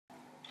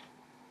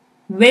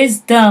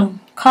Wisdom,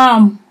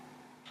 come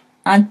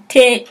and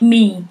take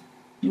me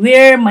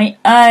where my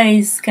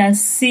eyes can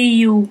see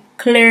you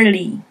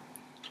clearly.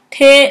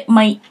 Take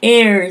my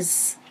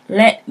ears,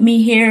 let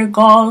me hear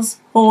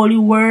God's holy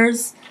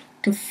words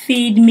to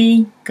feed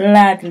me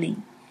gladly.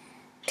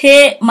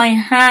 Take my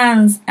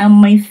hands and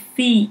my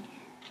feet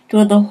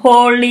to the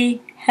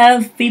holy,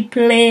 healthy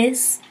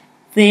place,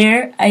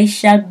 there I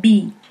shall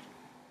be.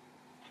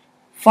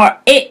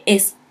 For it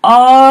is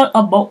all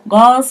about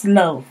God's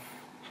love,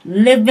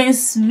 living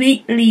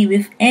sweetly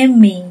within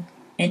me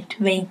in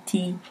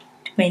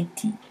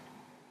 2020.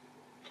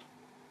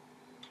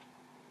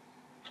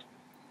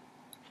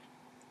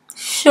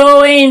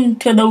 Showing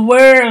to the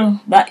world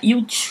that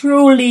you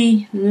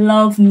truly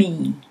love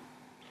me.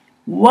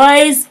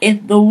 Wise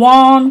is the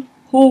one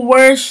who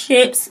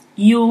worships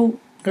you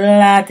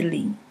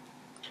gladly.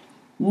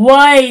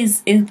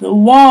 Wise is the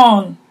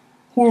one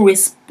who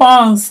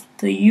responds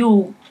to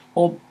you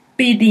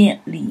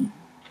obediently.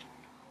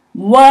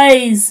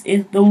 Wise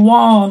is the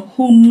one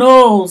who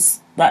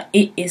knows that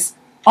it is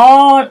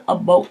all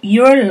about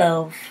your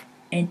love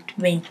in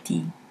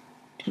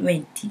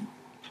 2020.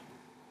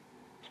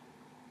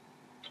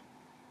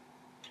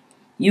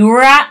 You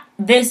wrap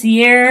this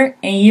year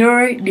in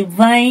your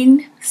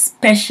divine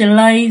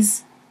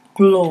specialized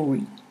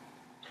glory.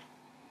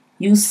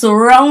 You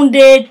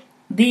surrounded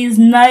these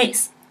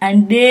nights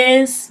and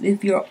days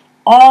with your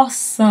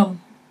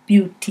awesome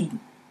beauty.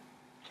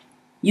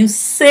 You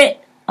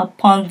sit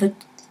upon the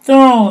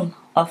throne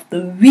of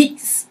the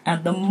weeks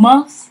and the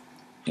months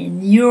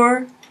in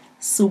your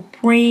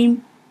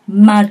supreme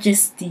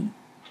majesty.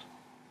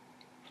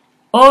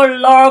 O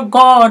Lord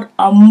God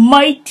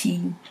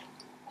Almighty,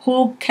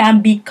 who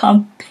can be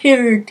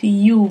compared to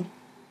you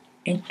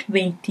in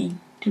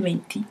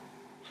 2020?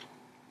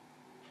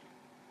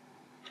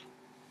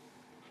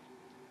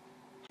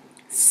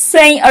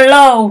 Sing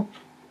aloud,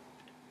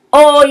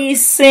 O ye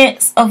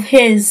saints of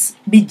His,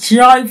 be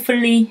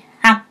joyfully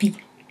happy.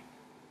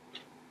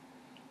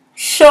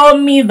 Show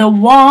me the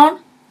one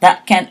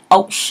that can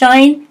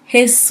outshine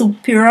His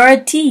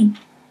superiority.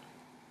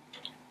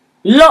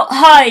 Look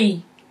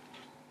high,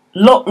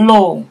 look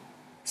low,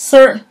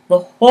 search the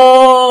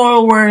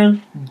whole world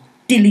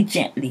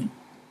diligently.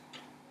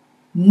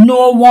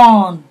 No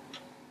one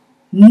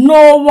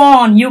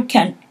you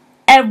can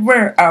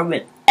ever or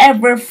will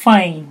ever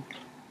find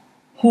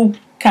who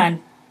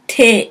can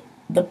take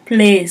the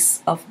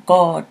place of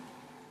God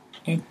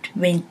in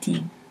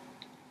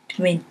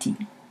 2020.